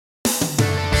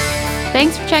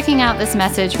Thanks for checking out this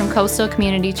message from Coastal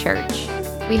Community Church.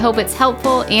 We hope it's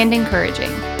helpful and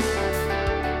encouraging.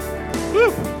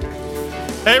 Woo.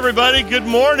 Hey everybody, good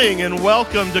morning and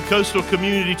welcome to Coastal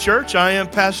Community Church. I am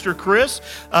Pastor Chris.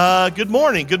 Good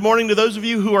morning. Good morning to those of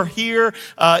you who are here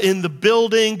in the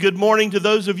building. Good morning to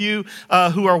those of you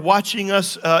who are watching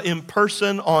us in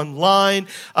person online.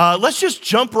 Let's just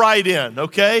jump right in,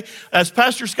 okay? As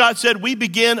Pastor Scott said, we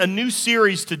begin a new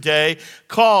series today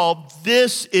called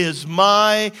This Is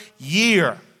My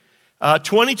Year.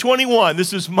 2021,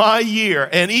 this is my year.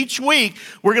 And each week,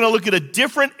 we're going to look at a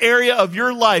different area of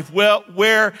your life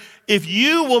where if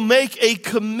you will make a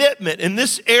commitment in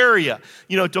this area,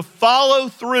 to follow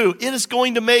through, it is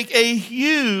going to make a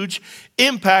huge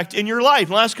impact in your life.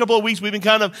 The last couple of weeks, we've been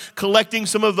kind of collecting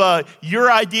some of your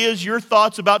ideas, your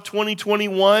thoughts about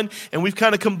 2021, and we've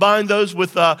kind of combined those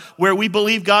with where we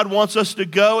believe God wants us to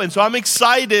go. And so I'm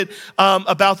excited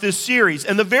about this series.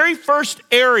 And the very first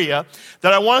area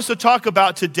that I want us to talk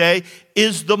about today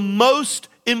is the most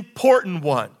important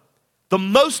one. The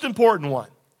most important one.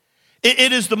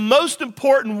 It is the most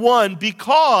important one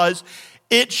because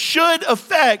it should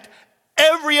affect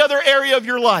every other area of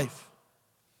your life.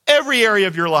 Every area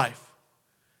of your life.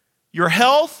 Your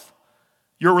health,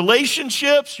 your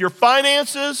relationships, your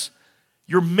finances,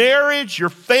 your marriage, your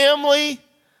family,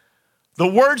 the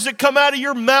words that come out of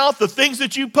your mouth, the things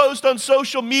that you post on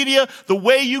social media, the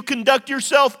way you conduct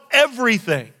yourself,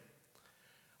 everything.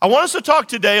 I want us to talk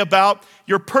today about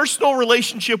your personal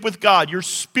relationship with God, your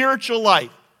spiritual life,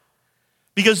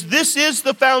 because this is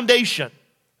the foundation.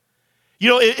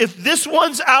 If this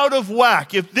one's out of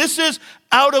whack, if this is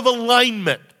out of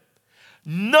alignment,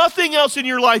 nothing else in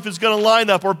your life is going to line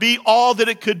up or be all that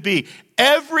it could be.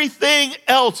 Everything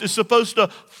else is supposed to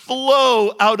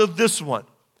flow out of this one.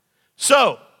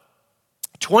 So,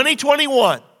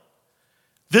 2021,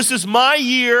 this is my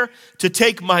year to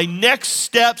take my next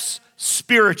steps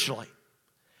spiritually.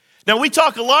 Now, we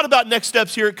talk a lot about next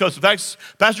steps here at Coastal. In fact,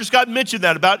 Pastor Scott mentioned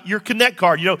that about your Connect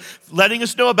card, letting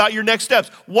us know about your next steps.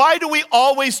 Why do we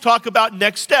always talk about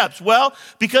next steps? Well,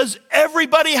 because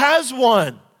everybody has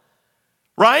one,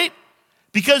 right?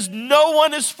 Because no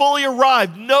one is fully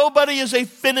arrived. Nobody is a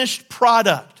finished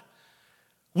product.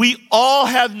 We all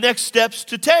have next steps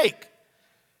to take.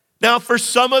 Now, for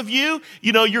some of you,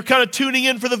 you're kind of tuning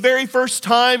in for the very first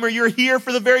time or you're here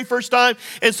for the very first time.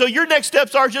 And so your next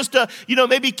steps are just to,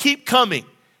 maybe keep coming.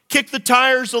 Kick the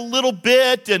tires a little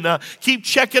bit and keep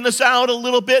checking us out a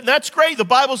little bit. And that's great. The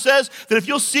Bible says that if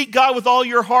you'll seek God with all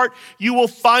your heart, you will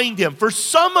find him. For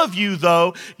some of you,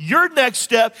 though, your next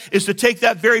step is to take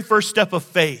that very first step of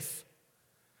faith,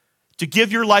 to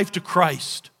give your life to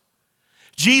Christ.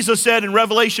 Jesus said in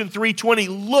Revelation 3:20,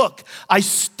 "Look, I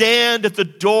stand at the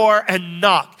door and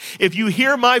knock. If you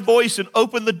hear my voice and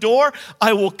open the door,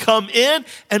 I will come in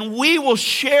and we will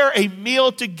share a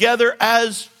meal together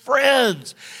as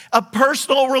friends." A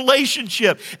personal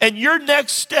relationship. And your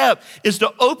next step is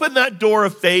to open that door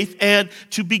of faith and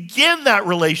to begin that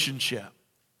relationship.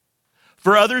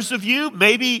 For others of you,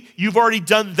 maybe you've already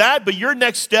done that, but your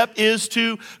next step is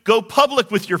to go public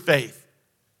with your faith,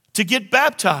 to get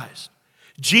baptized.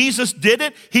 Jesus did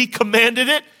it. He commanded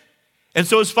it. And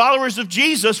so as followers of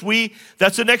Jesus,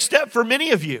 that's the next step for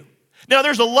many of you. Now,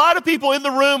 there's a lot of people in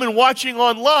the room and watching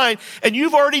online, and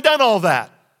you've already done all that.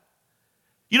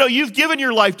 You've given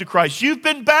your life to Christ. You've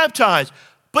been baptized.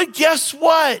 But guess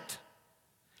what?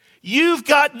 You've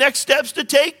got next steps to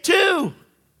take too.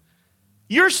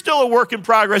 You're still a work in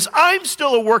progress. I'm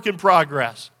still a work in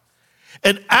progress.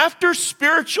 And after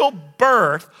spiritual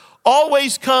birth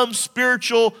always comes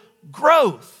spiritual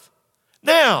growth.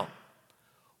 Now,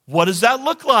 what does that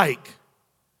look like?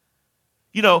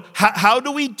 How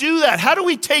do we do that? How do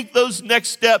we take those next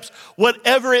steps,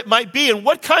 whatever it might be? And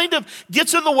what kind of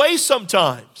gets in the way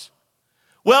sometimes?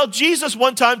 Well, Jesus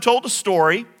one time told a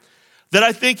story that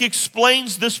I think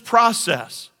explains this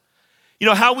process.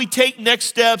 How we take next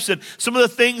steps and some of the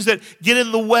things that get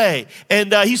in the way.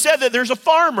 And he said that there's a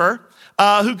farmer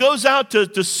who goes out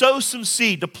to sow some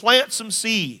seed, to plant some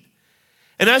seed.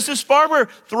 And as this farmer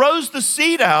throws the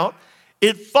seed out,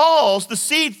 the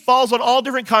seed falls on all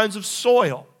different kinds of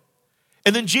soil.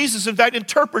 And then Jesus, in fact,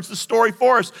 interprets the story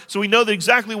for us so we know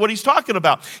exactly what he's talking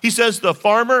about. He says the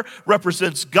farmer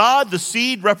represents God, the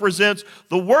seed represents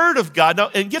the word of God.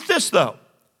 Now, and get this though,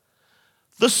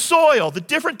 the soil, the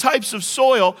different types of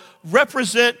soil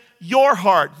represent your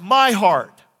heart, my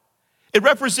heart. It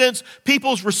represents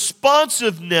people's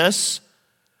responsiveness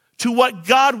to what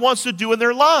God wants to do in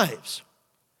their lives.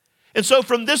 And so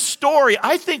from this story,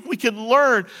 I think we can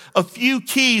learn a few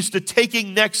keys to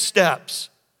taking next steps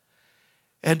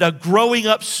and growing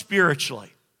up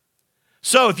spiritually.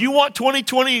 So if you want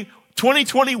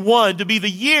 2021 to be the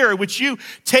year in which you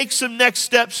take some next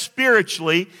steps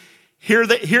spiritually,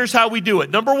 here's how we do it.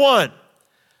 Number one,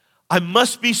 I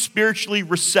must be spiritually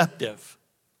receptive.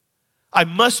 I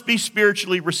must be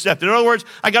spiritually receptive. In other words,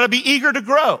 I got to be eager to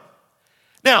grow.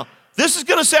 Now, this is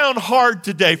going to sound hard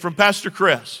today from Pastor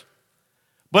Chris,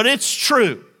 but it's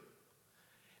true.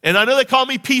 And I know they call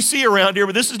me PC around here,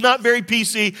 but this is not very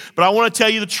PC, but I want to tell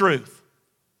you the truth.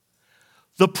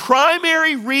 The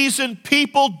primary reason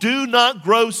people do not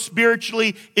grow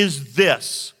spiritually is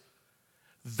this: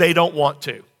 they don't want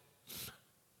to.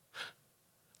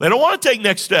 They don't want to take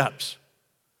next steps.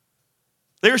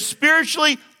 They're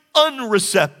spiritually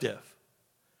unreceptive.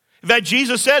 In fact,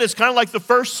 Jesus said it's kind of like the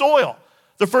first soil,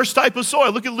 the first type of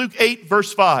soil. Look at Luke 8,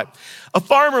 verse 5. A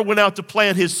farmer went out to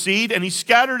plant his seed, and he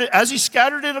scattered it. As he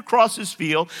scattered it across his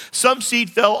field, some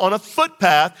seed fell on a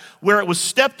footpath where it was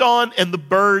stepped on, and the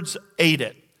birds ate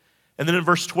it. And then in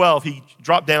verse 12, he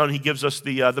dropped down and he gives us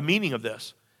the meaning of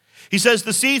this. He says,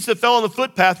 the seeds that fell on the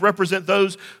footpath represent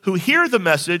those who hear the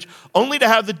message, only to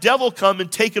have the devil come and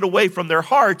take it away from their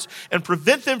hearts and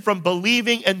prevent them from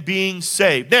believing and being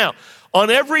saved. Now, on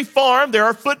every farm, there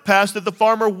are footpaths that the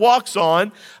farmer walks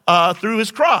on through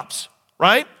his crops,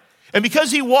 right? And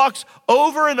because he walks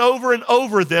over and over and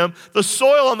over them, the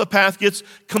soil on the path gets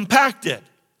compacted.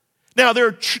 Now, there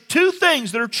are two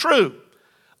things that are true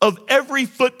of every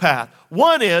footpath.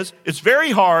 One is, it's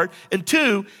very hard, and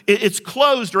two, it's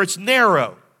closed or it's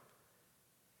narrow.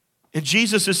 And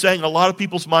Jesus is saying a lot of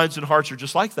people's minds and hearts are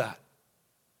just like that.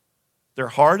 They're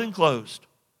hard and closed.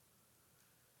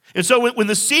 And so when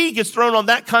the seed gets thrown on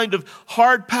that kind of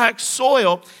hard-packed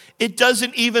soil, it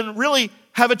doesn't even really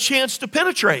have a chance to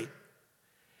penetrate.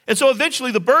 And so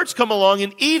eventually the birds come along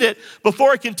and eat it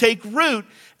before it can take root,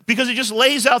 because it just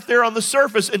lays out there on the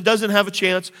surface and doesn't have a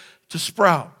chance to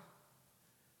sprout.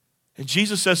 And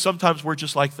Jesus says sometimes we're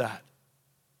just like that.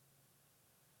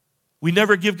 We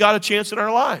never give God a chance in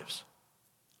our lives.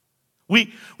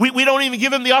 We don't even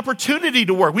give him the opportunity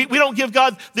to work. We don't give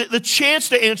God the chance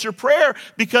to answer prayer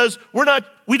because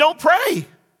we don't pray.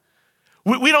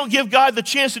 We don't give God the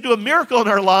chance to do a miracle in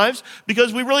our lives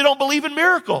because we really don't believe in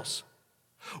miracles.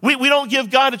 We don't give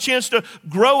God a chance to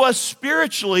grow us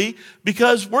spiritually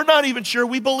because we're not even sure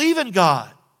we believe in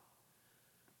God.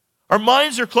 Our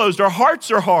minds are closed, our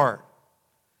hearts are hard.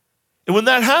 And when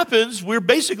that happens, we're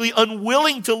basically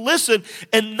unwilling to listen,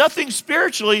 and nothing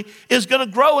spiritually is going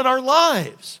to grow in our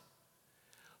lives.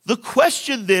 The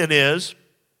question then is,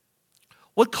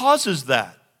 what causes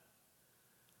that?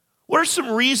 What are some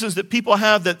reasons that people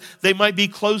have that they might be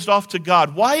closed off to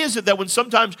God? Why is it that when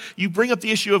sometimes you bring up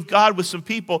the issue of God with some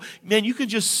people, man, you can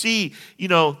just see,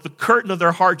 the curtain of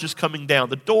their heart just coming down,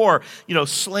 the door,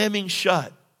 slamming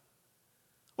shut?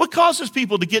 What causes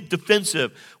people to get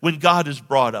defensive when God is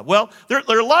brought up? Well, there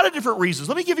are a lot of different reasons.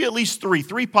 Let me give you at least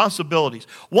three possibilities.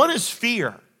 One is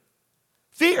fear.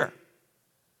 Fear.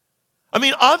 I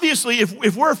mean, obviously,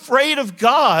 if we're afraid of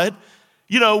God,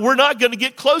 we're not going to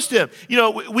get close to him.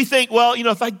 We think, well,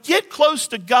 if I get close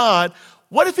to God,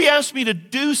 what if he asks me to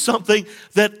do something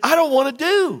that I don't want to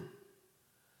do?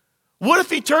 What if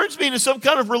he turns me into some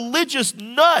kind of religious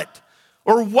nut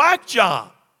or whack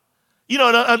job?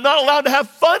 And I'm not allowed to have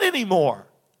fun anymore.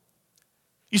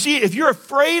 You see, if you're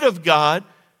afraid of God,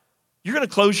 you're going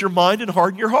to close your mind and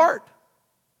harden your heart.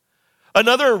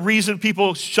 Another reason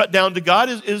people shut down to God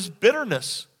is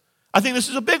bitterness. I think this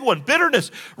is a big one.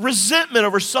 Bitterness, resentment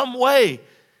over some way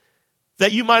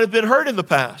that you might have been hurt in the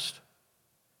past.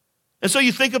 And so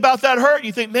you think about that hurt and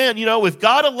you think, man, if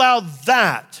God allowed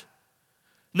that,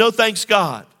 no thanks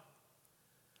God.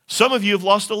 Some of you have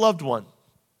lost a loved one.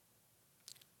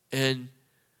 And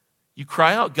you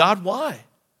cry out, God, why?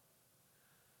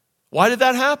 Why did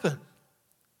that happen?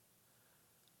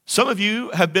 Some of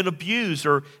you have been abused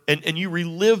and you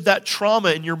relive that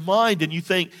trauma in your mind and you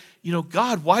think,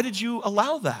 God, why did you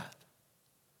allow that?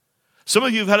 Some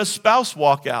of you have had a spouse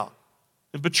walk out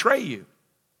and betray you.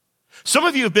 Some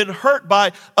of you have been hurt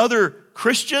by other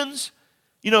Christians,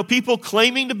 people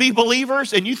claiming to be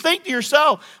believers, and you think to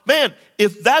yourself, man,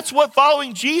 if that's what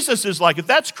following Jesus is like, if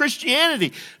that's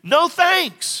Christianity, no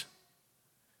thanks.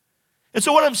 And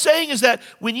so what I'm saying is that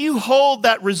when you hold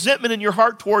that resentment in your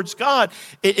heart towards God,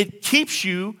 it keeps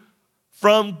you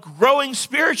from growing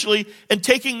spiritually and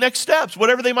taking next steps,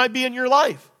 whatever they might be in your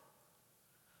life.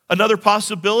 Another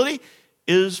possibility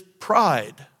is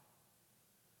pride.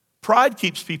 Pride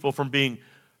keeps people from being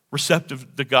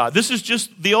receptive to God. This is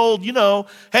just the old,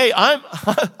 hey,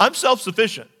 I'm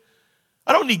self-sufficient.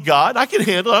 I don't need God. I can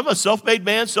handle it. I'm a self-made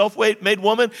man, self-made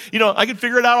woman. I can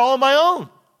figure it out all on my own.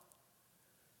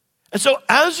 And so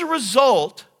as a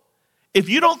result, If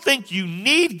you don't think you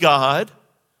need God,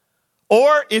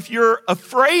 or if you're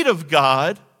afraid of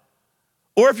God,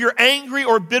 or if you're angry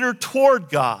or bitter toward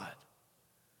God,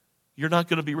 you're not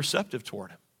going to be receptive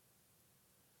toward him.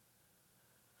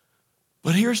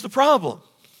 But here's the problem.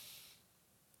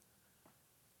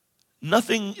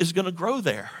 Nothing is going to grow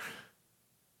there.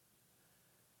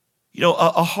 You know,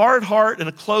 a hard heart and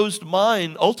a closed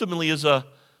mind ultimately is a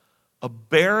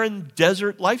barren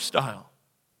desert lifestyle.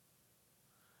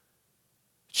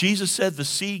 Jesus said the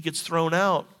seed gets thrown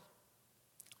out,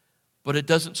 but it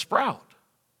doesn't sprout.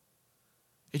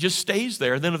 It just stays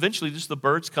there, and then eventually just the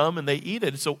birds come and they eat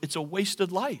it. It's a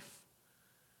wasted life.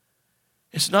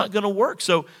 It's not going to work.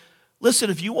 So listen,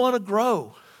 if you want to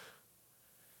grow,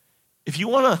 if you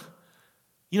want to,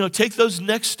 take those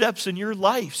next steps in your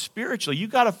life spiritually, you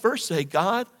got to first say,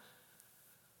 God,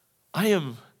 I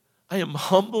am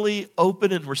humbly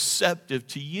open and receptive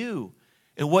to you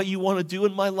and what you want to do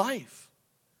in my life.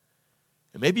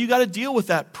 And maybe you got to deal with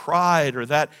that pride or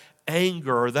that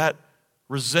anger or that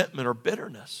resentment or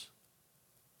bitterness.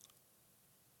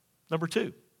 Number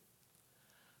 2,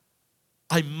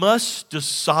 I must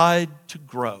decide to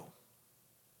grow.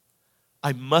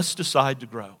 I must decide to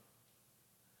grow.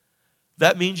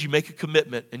 That means you make a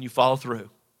commitment and you follow through.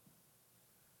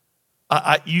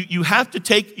 You have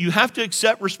to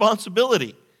accept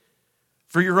responsibility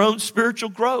for your own spiritual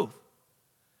growth.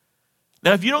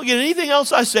 Now, if you don't get anything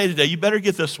else I say today, you better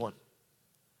get this one.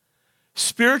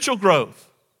 Spiritual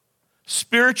growth,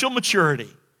 spiritual maturity,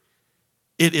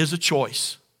 it is a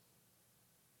choice.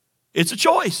 It's a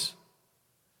choice.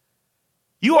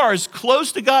 You are as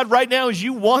close to God right now as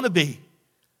you want to be.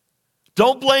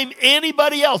 Don't blame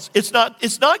anybody else. It's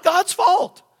not God's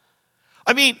fault.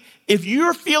 I mean, if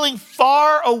you're feeling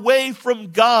far away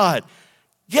from God,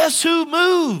 guess who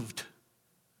moved?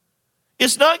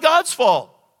 It's not God's fault.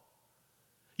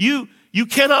 You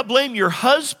cannot blame your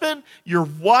husband, your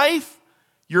wife,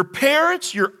 your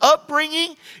parents, your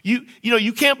upbringing.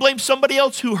 You can't blame somebody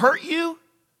else who hurt you.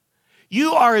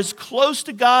 You are as close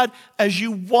to God as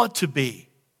you want to be.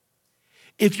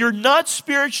 If you're not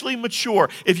spiritually mature,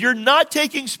 if you're not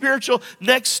taking spiritual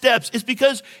next steps, it's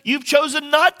because you've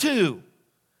chosen not to.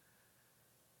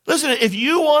 Listen, if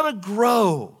you want to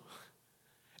grow,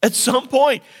 at some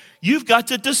point, you've got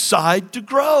to decide to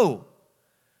grow.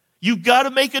 You've got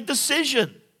to make a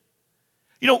decision.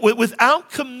 Without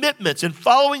commitments and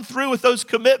following through with those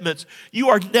commitments, you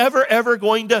are never, ever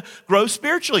going to grow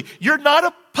spiritually. You're not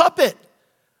a puppet.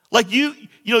 Like you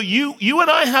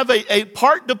and I have a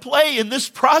part to play in this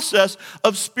process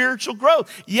of spiritual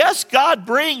growth. Yes, God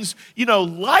brings,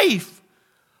 life,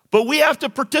 but we have to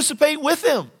participate with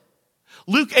him.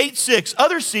 Luke 8:6,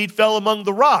 other seed fell among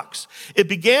the rocks. It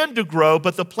began to grow,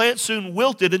 but the plant soon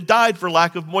wilted and died for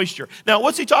lack of moisture. Now,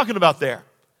 what's he talking about there?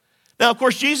 Now, of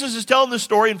course, Jesus is telling this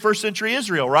story in first century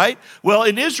Israel, right? Well,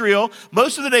 in Israel,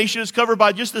 most of the nation is covered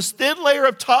by just this thin layer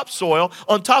of topsoil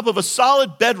on top of a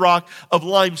solid bedrock of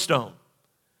limestone.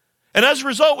 And as a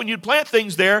result, when you'd plant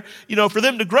things there, for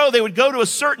them to grow, they would go to a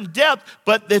certain depth,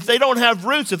 but if they don't have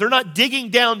roots, if they're not digging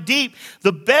down deep,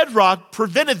 the bedrock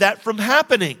prevented that from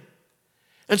happening.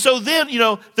 And so then,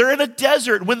 they're in a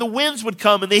desert. When the winds would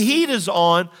come and the heat is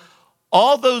on,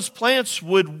 all those plants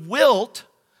would wilt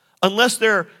unless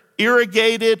they're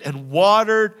irrigated and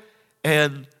watered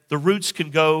and the roots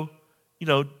can go,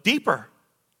 deeper.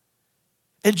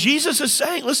 And Jesus is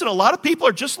saying, listen, a lot of people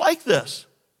are just like this.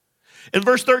 In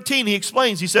verse 13, he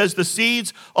explains, he says, the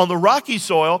seeds on the rocky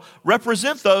soil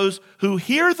represent those who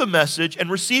hear the message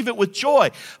and receive it with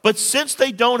joy. But since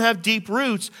they don't have deep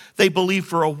roots, they believe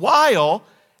for a while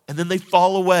and then they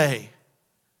fall away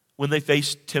when they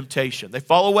face temptation. They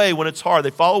fall away when it's hard.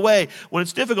 They fall away when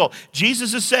it's difficult.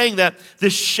 Jesus is saying that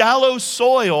this shallow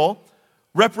soil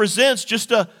represents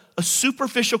just a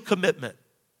superficial commitment.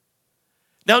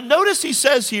 Now notice he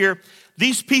says here,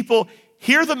 these people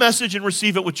hear the message and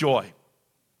receive it with joy.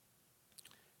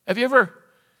 Have you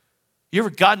ever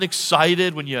gotten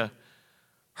excited when you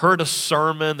heard a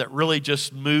sermon that really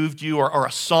just moved you, or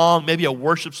a song, maybe a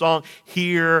worship song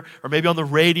here, or maybe on the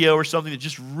radio or something that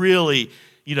just really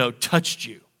touched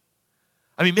you?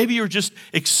 I mean, maybe you're just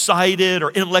excited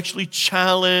or intellectually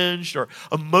challenged or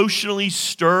emotionally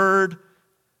stirred,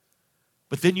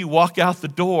 but then you walk out the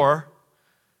door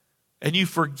and you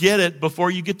forget it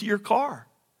before you get to your car.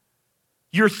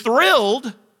 You're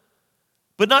thrilled,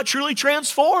 but not truly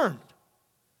transformed.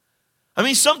 I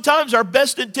mean, sometimes our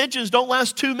best intentions don't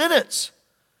last 2 minutes.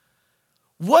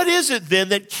 What is it then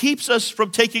that keeps us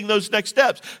from taking those next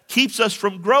steps, keeps us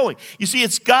from growing? You see,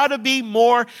 it's got to be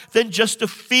more than just a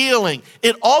feeling.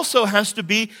 It also has to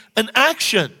be an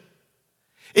action.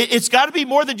 It's got to be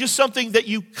more than just something that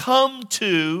you come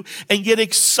to and get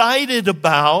excited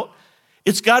about.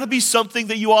 It's got to be something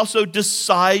that you also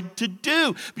decide to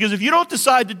do. Because if you don't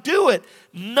decide to do it,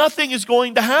 nothing is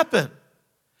going to happen.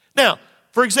 Now,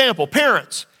 for example,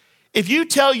 parents, if you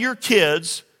tell your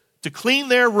kids to clean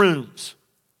their rooms,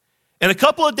 and a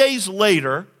couple of days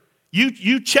later,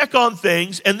 you check on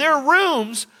things, and their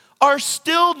rooms are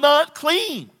still not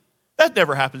clean. That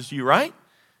never happens to you, right?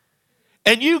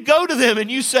 And you go to them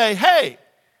and you say, hey,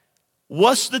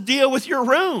 what's the deal with your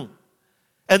room?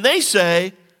 And they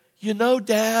say, you know,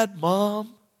 Dad,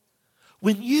 Mom,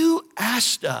 when you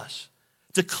asked us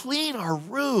to clean our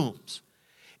rooms,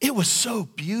 it was so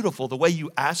beautiful the way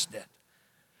you asked it.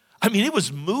 I mean, it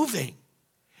was moving.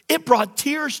 It brought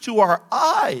tears to our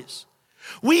eyes.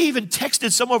 We even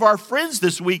texted some of our friends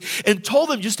this week and told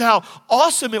them just how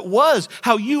awesome it was,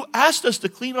 how you asked us to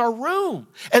clean our room.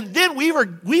 And then we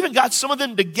even got some of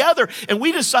them together and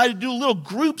we decided to do a little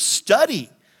group study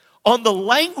on the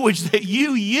language that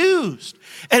you used.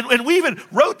 And we even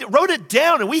wrote it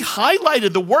down and we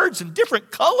highlighted the words in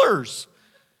different colors.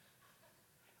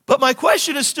 But my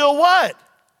question is still what?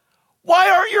 Why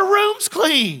aren't your rooms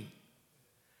clean?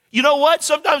 You know what?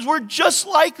 Sometimes we're just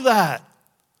like that.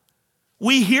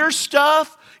 We hear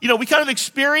stuff, we kind of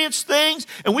experience things,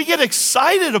 and we get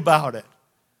excited about it.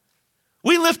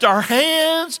 We lift our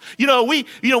hands, we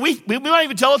might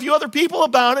even tell a few other people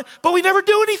about it, but we never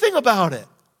do anything about it.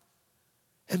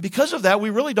 And because of that, we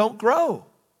really don't grow.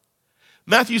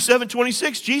 Matthew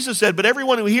 7:26, Jesus said, but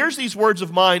everyone who hears these words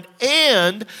of mine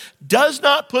and does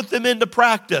not put them into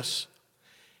practice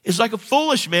is like a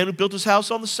foolish man who built his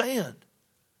house on the sand.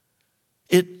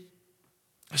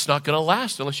 It's not going to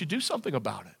last unless you do something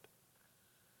about it.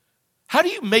 How do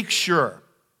you make sure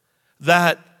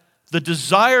that the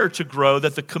desire to grow,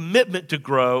 that the commitment to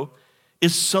grow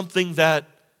is something that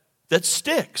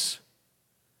sticks?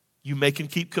 You make and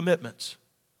keep commitments.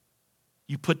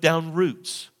 You put down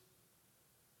roots.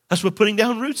 That's what putting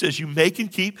down roots is. You make and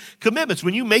keep commitments.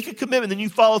 When you make a commitment, then you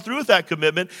follow through with that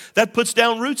commitment, that puts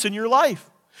down roots in your life.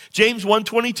 James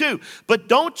 1:22, but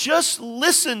don't just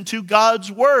listen to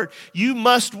God's word. You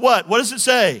must what? What does it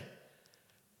say?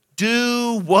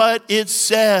 Do what it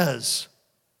says.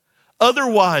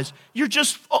 Otherwise,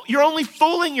 you're only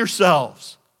fooling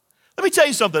yourselves. Let me tell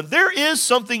you something. There is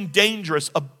something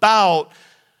dangerous about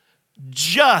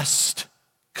just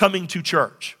coming to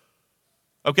church.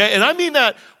 Okay, and I mean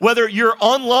that whether you're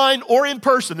online or in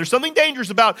person. There's something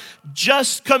dangerous about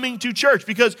just coming to church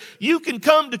because you can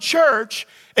come to church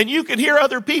and you can hear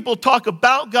other people talk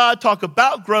about God, talk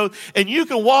about growth, and you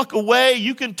can walk away,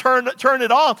 you can turn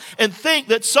it off and think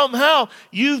that somehow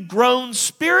you've grown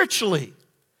spiritually.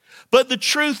 But the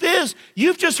truth is,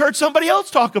 you've just heard somebody else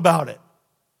talk about it.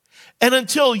 And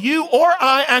until you or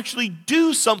I actually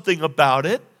do something about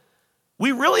it,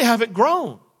 we really haven't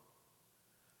grown.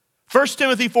 1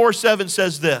 Timothy 4:7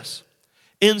 says this,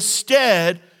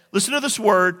 instead, listen to this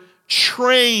word,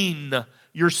 train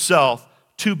yourself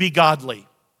to be godly.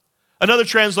 Another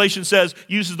translation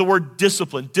uses the word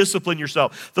discipline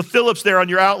yourself. The Phillips there on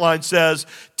your outline says,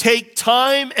 take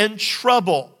time and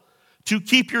trouble to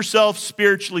keep yourself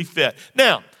spiritually fit.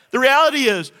 Now, the reality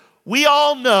is, we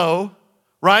all know,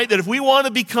 right, that if we want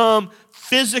to become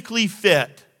physically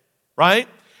fit, right,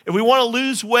 if we want to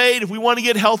lose weight, if we want to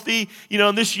get healthy,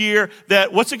 in this year,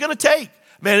 that what's it going to take?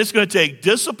 Man, it's going to take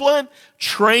discipline,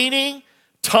 training,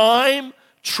 time,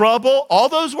 trouble, all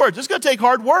those words. It's going to take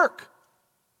hard work.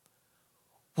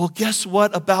 Well, guess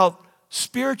what about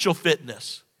spiritual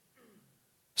fitness?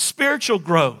 Spiritual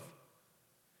growth.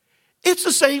 It's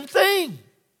the same thing.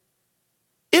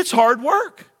 It's hard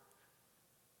work.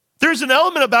 There's an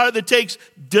element about it that takes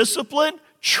discipline,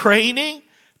 training,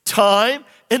 time,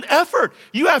 and effort.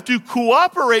 You have to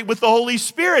cooperate with the Holy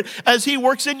Spirit as He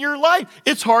works in your life.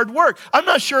 It's hard work. I'm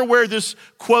not sure where this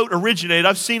quote originated.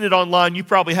 I've seen it online. You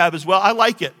probably have as well. I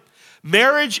like it.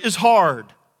 Marriage is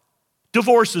hard.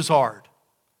 Divorce is hard.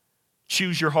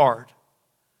 Choose your hard.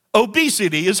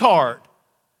 Obesity is hard.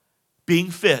 Being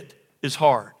fit is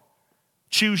hard.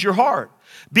 Choose your hard.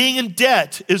 Being in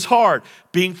debt is hard.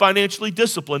 Being financially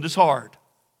disciplined is hard.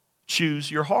 Choose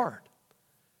your hard.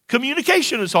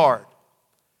 Communication is hard.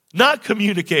 Not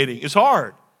communicating is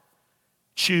hard.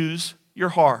 Choose your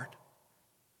hard.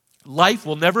 Life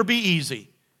will never be easy.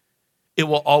 It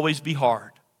will always be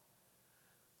hard.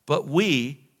 But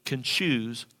we can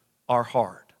choose our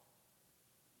hard.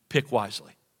 Pick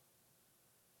wisely.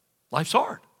 Life's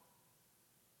hard.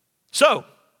 So,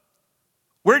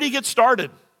 where do you get started?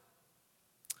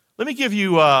 Let me give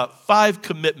you 5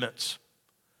 commitments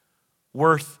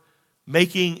worth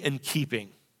making and keeping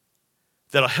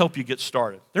that'll help you get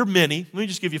started. There are many. Let me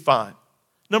just give you 5.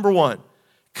 Number 1,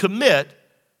 commit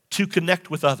to connect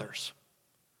with others.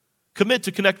 Commit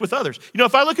to connect with others. You know,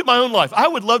 if I look at my own life, I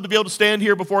would love to be able to stand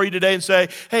here before you today and say,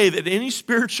 hey, that any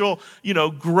spiritual,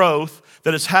 growth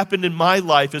that has happened in my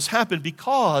life has happened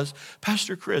because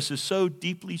Pastor Chris is so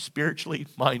deeply spiritually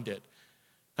minded.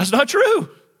 That's not true.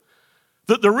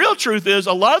 The real truth is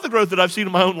a lot of the growth that I've seen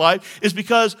in my own life is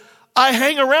because I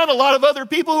hang around a lot of other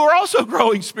people who are also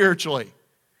growing spiritually.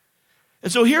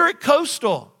 And so here at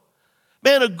Coastal,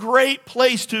 man, a great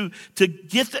place to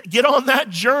get on that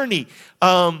journey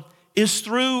is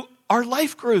through our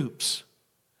life groups.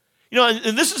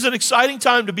 And this is an exciting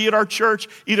time to be at our church,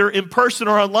 either in person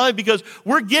or online, because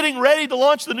we're getting ready to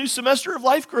launch the new semester of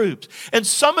life groups. And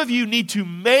some of you need to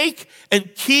make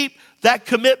and keep that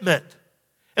commitment.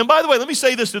 And by the way, let me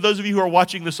say this to those of you who are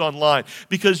watching this online,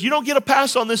 because you don't get a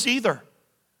pass on this either.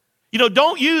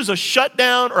 Don't use a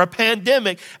shutdown or a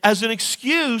pandemic as an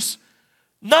excuse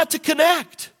not to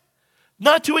connect,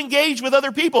 not to engage with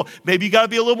other people. Maybe you got to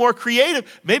be a little more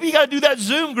creative. Maybe you got to do that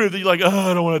Zoom group that you're like,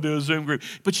 I don't want to do a Zoom group.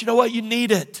 But you know what? You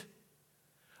need it.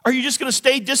 Are you just going to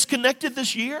stay disconnected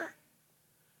this year?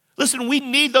 Listen, we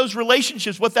need those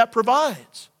relationships, what that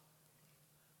provides.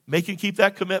 Make and keep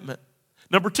that commitment.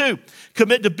 Number 2,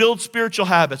 commit to build spiritual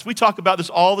habits. We talk about this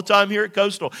all the time here at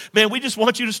Coastal. Man, we just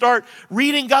want you to start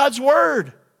reading God's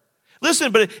Word.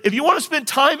 Listen, but if you want to spend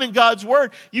time in God's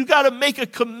Word, you got to make a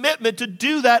commitment to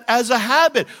do that as a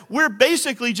habit. We're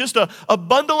basically just a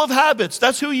bundle of habits.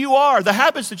 That's who you are, the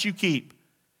habits that you keep.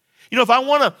 If I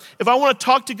want to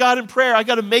talk to God in prayer, I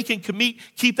got to make and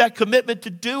keep that commitment to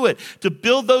do it, to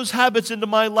build those habits into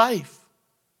my life.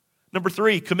 Number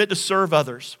 3, commit to serve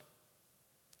others.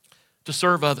 To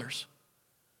serve others.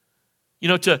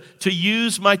 To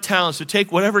use my talents, to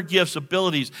take whatever gifts,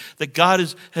 abilities that God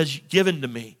has given to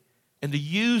me and to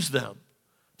use them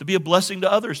to be a blessing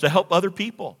to others, to help other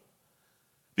people.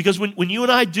 Because when you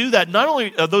and I do that, not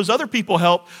only those other people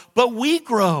help, but we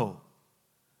grow.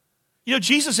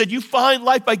 Jesus said, you find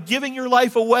life by giving your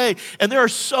life away. And there are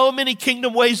so many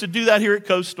kingdom ways to do that here at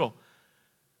Coastal.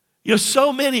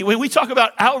 So many. When we talk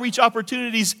about outreach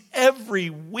opportunities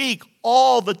every week,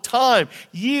 all the time,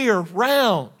 year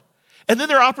round. And then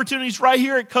there are opportunities right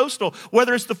here at Coastal,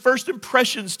 whether it's the First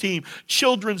Impressions team,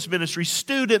 children's ministry,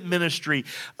 student ministry,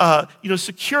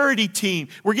 security team.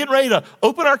 We're getting ready to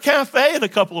open our cafe in a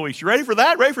couple of weeks. You ready for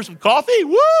that? Ready for some coffee?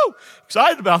 Woo!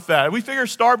 Excited about that. We figure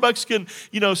Starbucks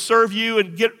can, serve you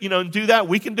and get, and do that.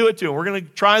 We can do it too. And we're going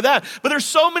to try that. But there's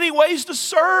so many ways to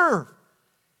serve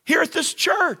here at this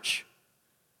church.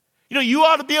 You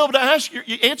ought to be able to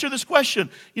answer this question,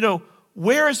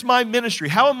 where is my ministry?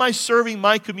 How am I serving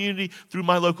my community through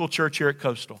my local church here at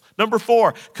Coastal? Number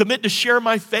 4, commit to share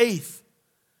my faith.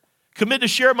 Commit to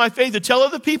share my faith, to tell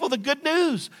other people the good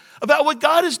news about what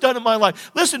God has done in my life.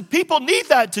 Listen, people need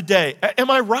that today. Am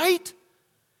I right?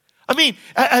 I mean,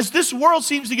 as this world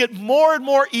seems to get more and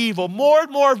more evil, more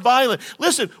and more violent,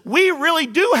 listen, we really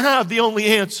do have the only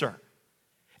answer.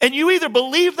 And you either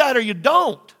believe that or you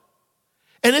don't.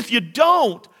 And if you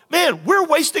don't, man, we're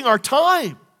wasting our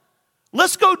time.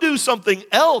 Let's go do something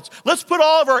else. Let's put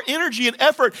all of our energy and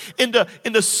effort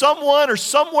into someone or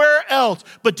somewhere else.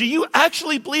 But do you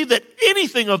actually believe that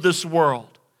anything of this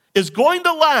world is going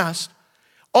to last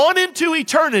on into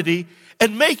eternity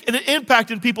and make an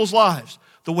impact in people's lives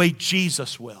the way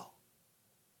Jesus will?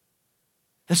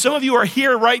 And some of you are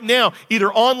here right now, either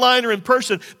online or in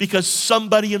person, because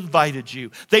somebody invited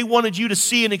you. They wanted you to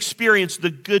see and experience the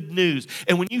good news.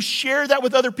 And when you share that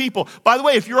with other people, by the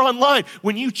way, if you're online,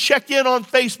 when you check in on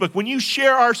Facebook, when you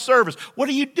share our service, what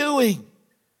are you doing?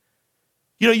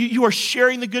 You are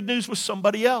sharing the good news with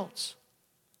somebody else.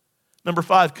 Number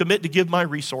 5, commit to give my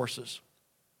resources.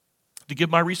 To give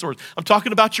my resources. I'm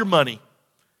talking about your money,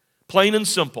 plain and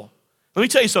simple. Let me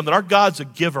tell you something, our God's a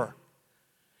giver.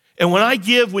 And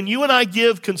when you and I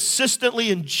give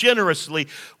consistently and generously,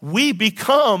 we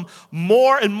become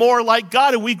more and more like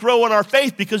God, and we grow in our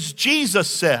faith, because Jesus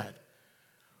said,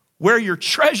 where your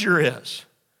treasure is,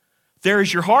 there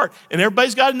is your heart. And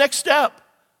everybody's got a next step.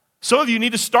 Some of you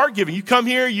need to start giving. You come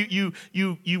here, you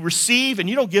receive, and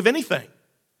you don't give anything.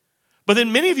 But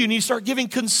then many of you need to start giving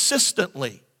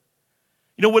consistently.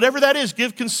 Whatever that is,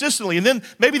 give consistently. And then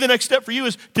maybe the next step for you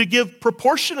is to give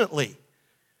proportionately.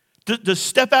 To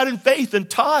step out in faith and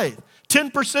tithe.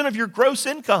 10% of your gross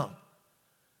income,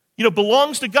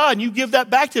 belongs to God, and you give that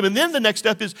back to Him. And then the next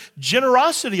step is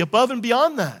generosity above and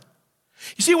beyond that.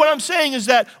 You see, what I'm saying is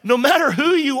that no matter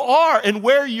who you are and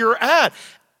where you're at,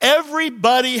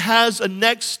 everybody has a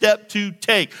next step to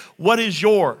take. What is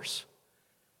yours?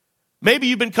 Maybe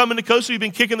you've been coming to Coastal, you've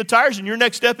been kicking the tires, and your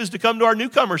next step is to come to our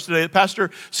newcomers today that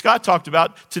Pastor Scott talked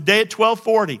about today at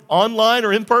 1240, online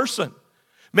or in person.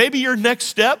 Maybe your next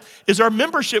step is our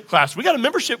membership class. We got a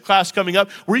membership class coming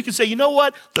up where you can say, you know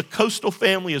what? The Coastal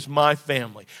family is my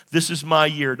family. This is my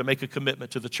year to make a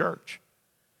commitment to the church.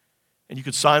 And you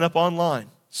can sign up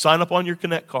online, sign up on your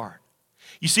Connect card.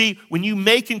 You see, when you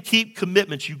make and keep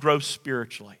commitments, you grow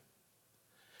spiritually.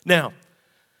 Now,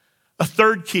 a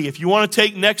third key, if you want to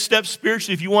take next steps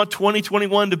spiritually, if you want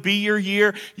 2021 to be your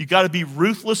year, you got to be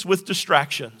ruthless with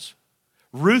distractions.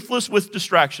 Ruthless with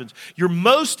distractions. Your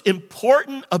most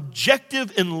important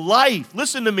objective in life,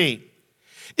 listen to me,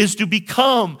 is to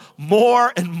become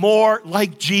more and more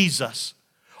like Jesus.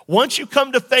 Once you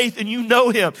come to faith and you know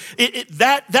him,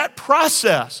 that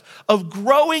process of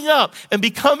growing up and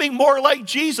becoming more like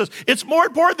Jesus, it's more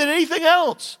important than anything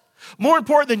else. More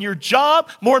important than your job,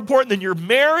 more important than your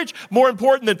marriage, more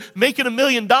important than making $1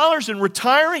 million and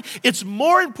retiring. It's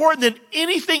more important than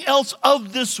anything else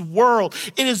of this world.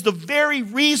 It is the very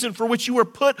reason for which you were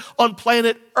put on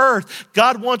planet Earth.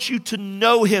 God wants you to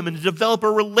know him and to develop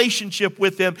a relationship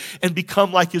with him and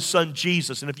become like his son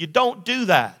Jesus. And if you don't do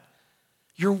that,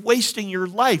 you're wasting your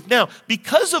life. Now,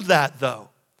 because of that, though,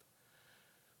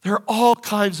 there are all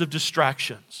kinds of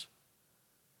distractions.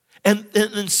 And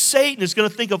Satan is going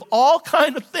to think of all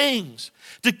kinds of things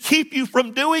to keep you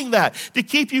from doing that, to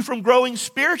keep you from growing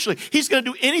spiritually. He's going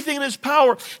to do anything in his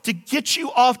power to get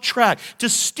you off track, to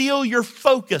steal your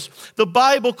focus. The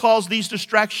Bible calls these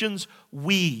distractions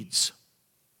weeds.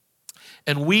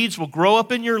 And weeds will grow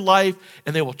up in your life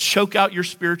and they will choke out your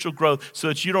spiritual growth so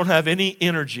that you don't have any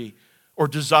energy or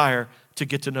desire to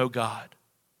get to know God.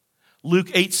 Luke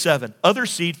 8:7, other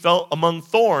seed fell among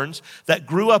thorns that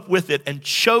grew up with it and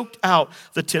choked out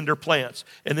the tender plants.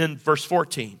 And then verse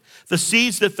 14, the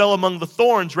seeds that fell among the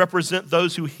thorns represent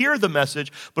those who hear the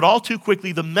message, but all too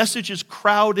quickly the message is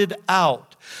crowded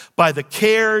out by the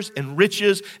cares and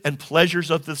riches and pleasures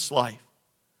of this life.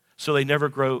 So they never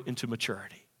grow into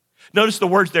maturity. Notice the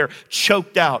words there,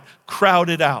 choked out,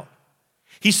 crowded out.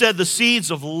 He said the seeds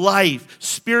of life,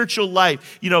 spiritual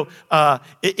life,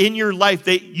 in your life,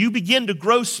 you begin to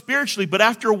grow spiritually, but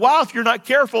after a while, if you're not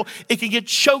careful, it can get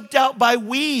choked out by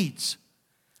weeds.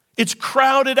 It's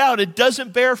crowded out. It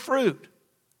doesn't bear fruit.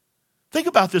 Think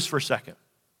about this for a second.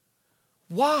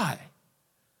 Why?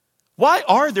 Why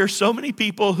are there so many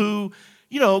people who,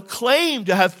 claim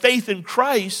to have faith in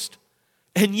Christ,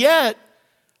 and yet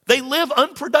they live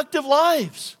unproductive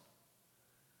lives?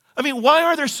 I mean, why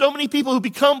are there so many people who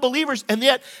become believers and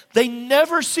yet they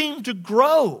never seem to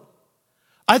grow?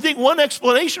 I think one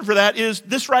explanation for that is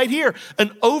this right here,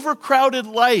 an overcrowded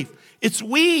life. It's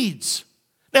weeds.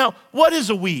 Now, what is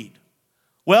a weed?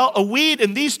 Well, a weed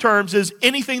in these terms is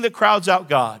anything that crowds out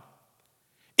God.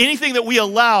 Anything that we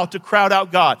allow to crowd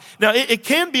out God. Now, it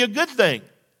can be a good thing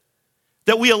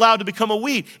that we allow to become a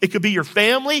weed. It could be your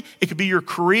family. It could be your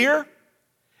career.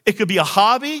 It could be a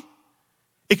hobby.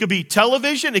 It could be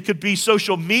television, it could be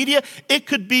social media, it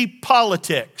could be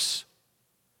politics.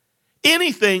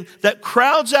 Anything that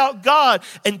crowds out God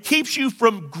and keeps you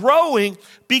from growing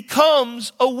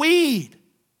becomes a weed.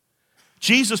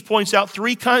 Jesus points out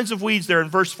 3 kinds of weeds there in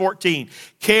verse 14.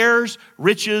 Cares,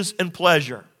 riches, and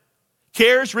pleasure.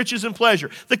 Cares, riches, and pleasure.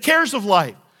 The cares of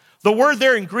life. The word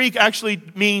there in Greek actually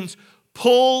means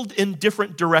pulled in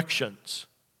different directions.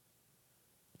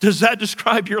 Does that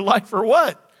describe your life or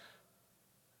what?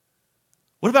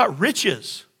 What about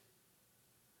riches?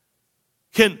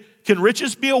 Can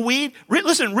riches be a weed?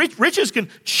 Listen, riches can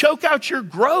choke out your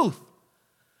growth.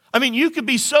 I mean, you could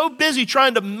be so busy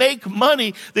trying to make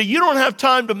money that you don't have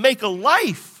time to make a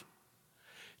life.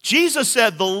 Jesus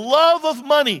said the love of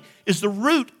money is the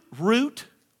root,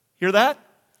 hear that?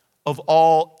 Of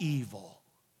all evil.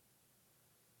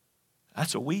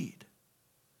 That's a weed.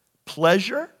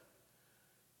 Pleasure?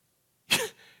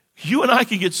 You and I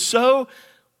can get so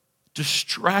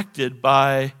distracted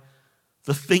by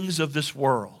the things of this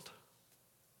world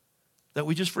that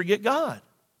we just forget God.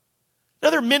 Now,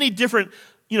 there are many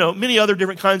other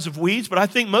different kinds of weeds, but I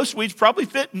think most weeds probably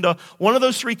fit into one of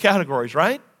those 3 categories,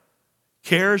 right?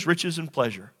 Cares, riches, and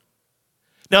pleasure.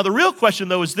 Now, the real question,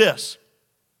 though, is this.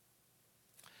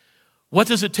 What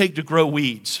does it take to grow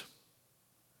weeds?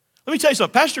 Let me tell you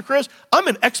something. Pastor Chris, I'm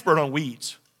an expert on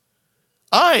weeds.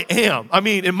 I am. I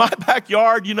mean, in my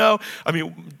backyard,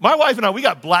 my wife and I, we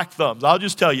got black thumbs. I'll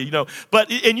just tell you,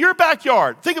 But in your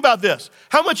backyard, think about this.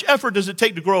 How much effort does it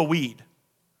take to grow a weed?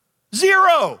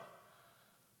 0.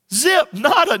 Zip,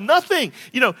 nada, nothing.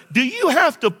 Do you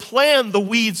have to plant the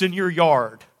weeds in your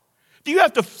yard? Do you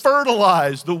have to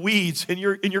fertilize the weeds in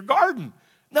your garden?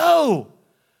 No.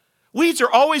 Weeds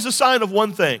are always a sign of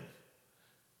one thing: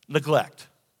 neglect.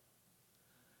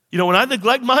 You know, when I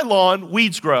neglect my lawn,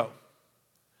 weeds grow.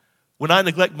 When I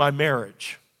neglect my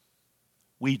marriage,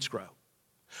 weeds grow.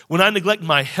 When I neglect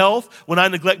my health, when I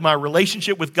neglect my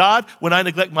relationship with God, when I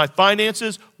neglect my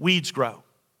finances, weeds grow.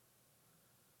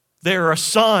 They're a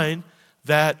sign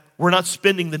that we're not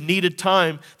spending the needed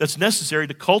time that's necessary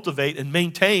to cultivate and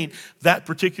maintain that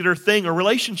particular thing or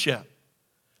relationship.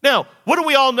 Now, what do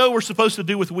we all know we're supposed to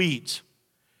do with weeds?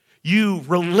 You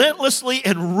relentlessly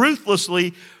and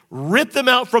ruthlessly rip them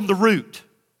out from the root,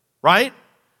 right?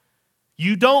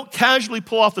 You don't casually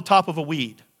pull off the top of a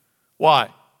weed. Why?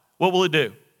 What will it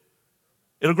do?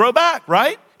 It'll grow back,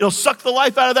 right? It'll suck the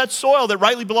life out of that soil that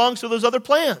rightly belongs to those other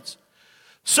plants.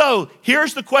 So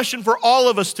here's the question for all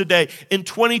of us today in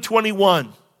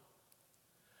 2021.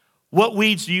 What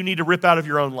weeds do you need to rip out of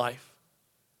your own life?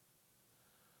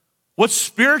 What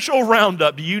spiritual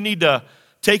roundup do you need to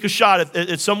take a shot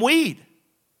at some weed?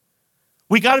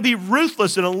 We got to be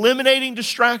ruthless in eliminating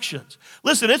distractions.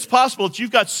 Listen, it's possible that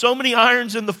you've got so many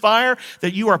irons in the fire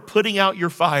that you are putting out your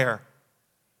fire.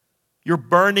 You're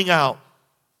burning out.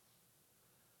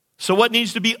 So what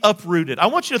needs to be uprooted? I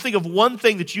want you to think of one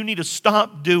thing that you need to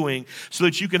stop doing so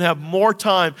that you can have more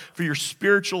time for your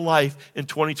spiritual life in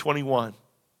 2021.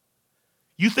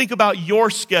 You think about your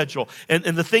schedule and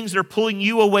the things that are pulling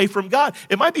you away from God.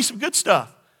 It might be some good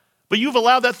stuff, but you've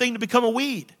allowed that thing to become a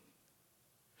weed.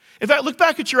 In fact, look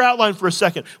back at your outline for a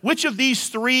second. Which of these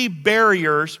three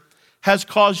barriers has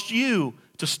caused you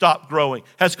to stop growing,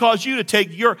 has caused you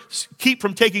to keep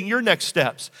from taking your next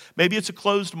steps? Maybe it's a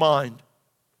closed mind,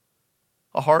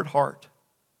 a hard heart.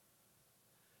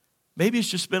 Maybe it's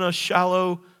just been a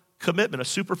shallow commitment, a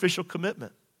superficial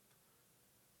commitment.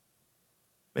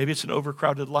 Maybe it's an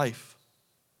overcrowded life.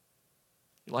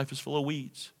 Your life is full of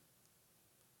weeds.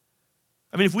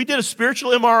 I mean, if we did a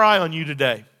spiritual MRI on you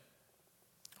today,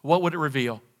 what would it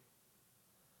reveal?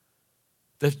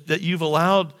 That you've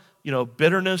allowed,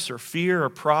 bitterness or fear or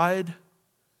pride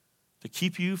to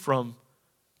keep you from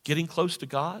getting close to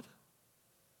God?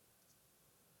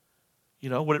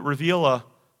 Would it reveal a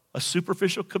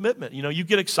superficial commitment? You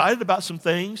get excited about some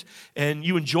things and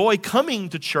you enjoy coming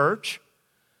to church,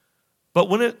 but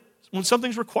when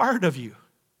something's required of you,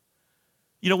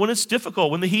 when it's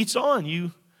difficult, when the heat's on,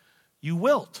 you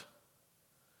wilt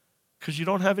because you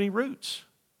don't have any roots.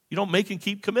 You don't make and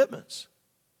keep commitments.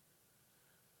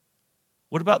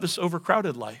 What about this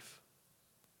overcrowded life?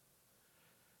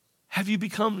 Have you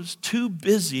become too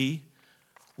busy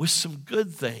with some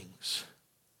good things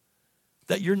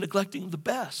that you're neglecting the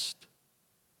best?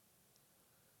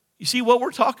 You see, what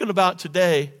we're talking about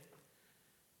today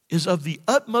is of the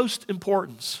utmost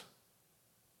importance.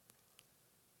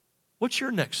 What's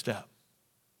your next step?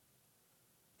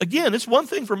 Again, it's one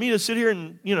thing for me to sit here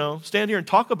and, stand here and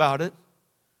talk about it,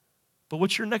 but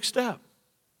what's your next step?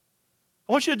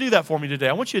 I want you to do that for me today.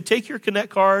 I want you to take your Connect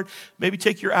card, maybe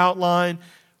take your outline,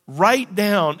 write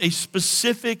down a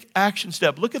specific action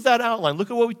step. Look at that outline.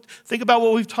 Think about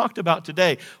what we've talked about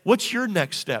today. What's your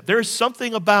next step? There is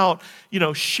something about,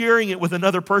 sharing it with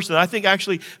another person that I think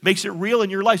actually makes it real in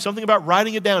your life. Something about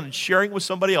writing it down and sharing it with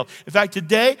somebody else. In fact,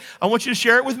 today, I want you to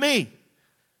share it with me,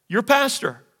 your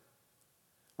pastor.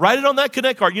 Write it on that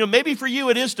Connect card. Maybe for you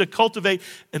it is to cultivate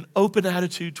an open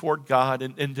attitude toward God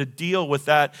and to deal with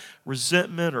that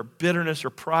resentment or bitterness or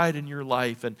pride in your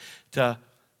life and to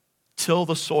till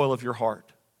the soil of your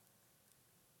heart.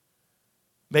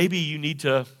 Maybe you need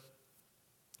to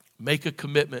make a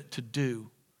commitment to do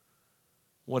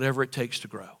whatever it takes to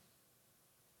grow.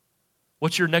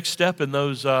 What's your next step in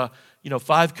those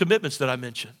 5 commitments that I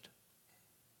mentioned?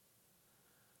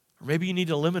 Or maybe you need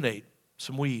to eliminate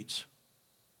some weeds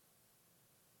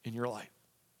in your life.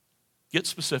 Get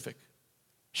specific.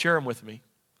 Share them with me.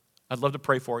 I'd love to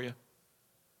pray for you.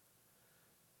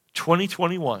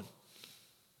 2021.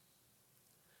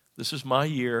 This is my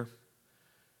year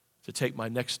to take my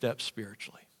next step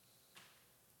spiritually.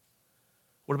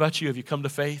 What about you? Have you come to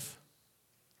faith?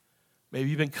 Maybe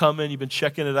you've been coming, you've been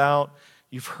checking it out.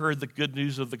 You've heard the good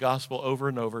news of the gospel over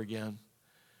and over again,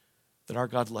 that our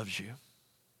God loves you.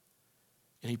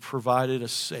 And He provided a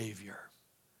Savior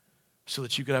so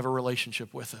that you could have a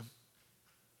relationship with Him.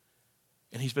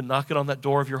 And He's been knocking on that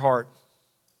door of your heart.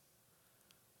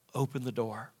 Open the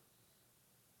door.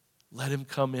 Let Him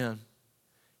come in.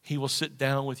 He will sit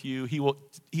down with you. He will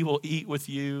eat with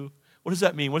you. What does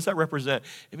that mean? What does that represent?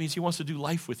 It means He wants to do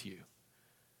life with you.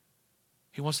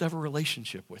 He wants to have a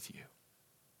relationship with you.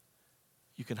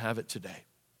 You can have it today.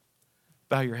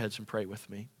 Bow your heads and pray with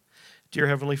me. Dear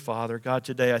Heavenly Father, God,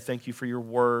 today I thank You for Your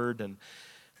word. And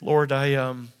Lord,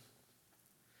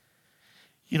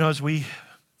 You know, as we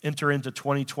enter into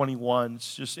 2021,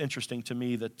 it's just interesting to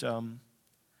me that,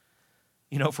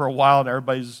 for a while now,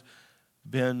 everybody's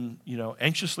been,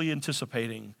 anxiously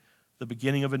anticipating the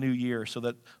beginning of a new year so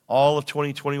that all of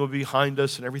 2020 would be behind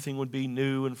us and everything would be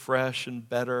new and fresh and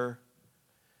better.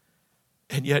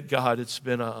 And yet, God, it's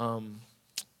been a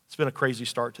crazy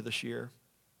start to this year.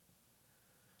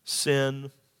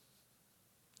 Sin,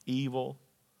 evil,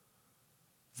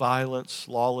 violence,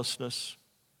 lawlessness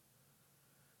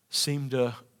seem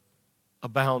to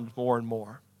abound more and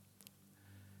more.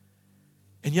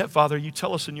 And yet, Father, you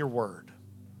tell us in your word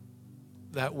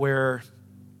that when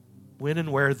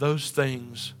and where those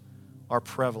things are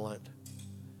prevalent,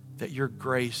 that your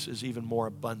grace is even more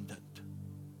abundant.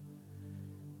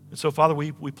 And so, Father,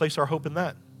 we place our hope in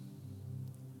that.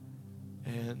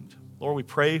 And Lord, we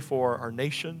pray for our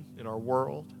nation and our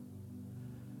world.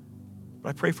 But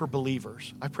I pray for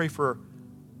believers. I pray for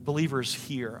believers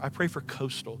here. I pray for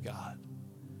Coastal, God.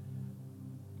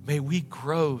 May we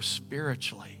grow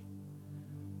spiritually.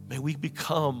 May we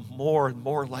become more and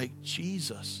more like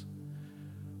Jesus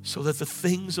so that the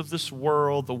things of this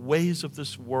world, the ways of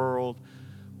this world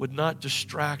would not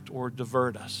distract or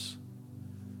divert us,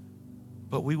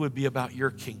 but we would be about your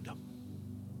kingdom.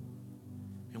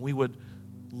 And we would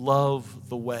love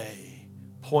the way,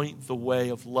 point the way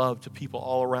of love to people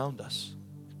all around us.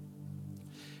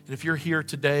 And if you're here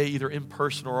today, either in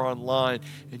person or online,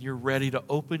 and you're ready to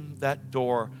open that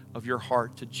door of your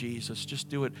heart to Jesus, just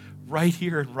do it right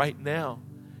here and right now.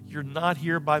 You're not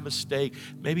here by mistake.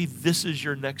 Maybe this is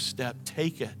your next step.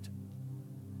 Take it.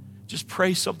 Just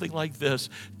pray something like this.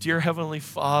 Dear Heavenly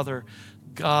Father,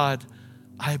 God,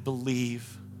 I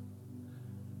believe.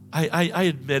 I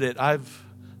admit it. I'm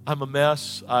a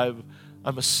mess. I'm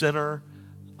a sinner.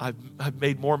 I've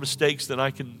made more mistakes than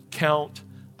I can count.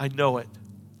 I know it.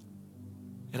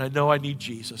 And I know I need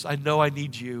Jesus. I know I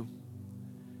need you.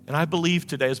 And I believe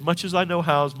today, as much as I know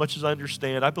how, as much as I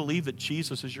understand, I believe that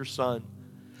Jesus is your son.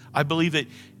 I believe that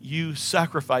you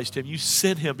sacrificed him. You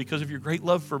sent him because of your great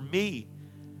love for me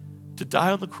to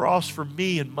die on the cross for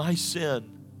me and my sin.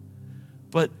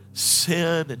 But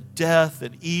sin and death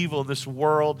and evil in this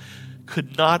world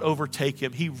could not overtake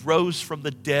him. He rose from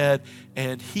the dead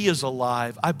and he is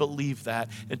alive. I believe that.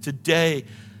 And today,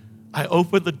 I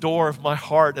open the door of my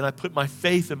heart and I put my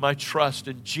faith and my trust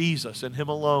in Jesus and him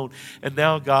alone. And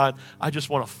now, God, I just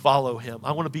want to follow him.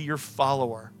 I want to be your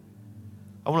follower.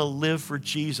 I want to live for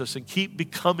Jesus and keep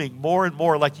becoming more and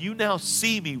more like you now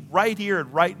see me right here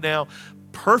and right now,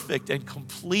 perfect and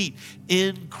complete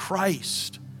in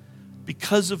Christ.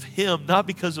 Because of him, not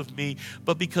because of me,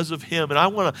 but because of him. And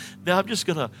I'm just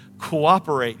going to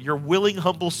cooperate, your willing,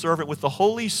 humble servant with the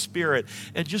Holy Spirit,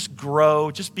 and just grow,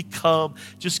 just become,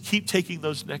 just keep taking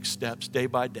those next steps day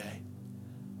by day.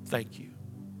 Thank you.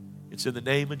 It's in the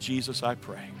name of Jesus I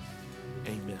pray.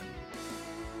 Amen.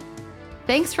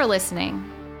 Thanks for listening.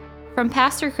 From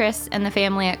Pastor Chris and the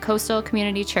family at Coastal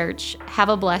Community Church, have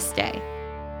a blessed day.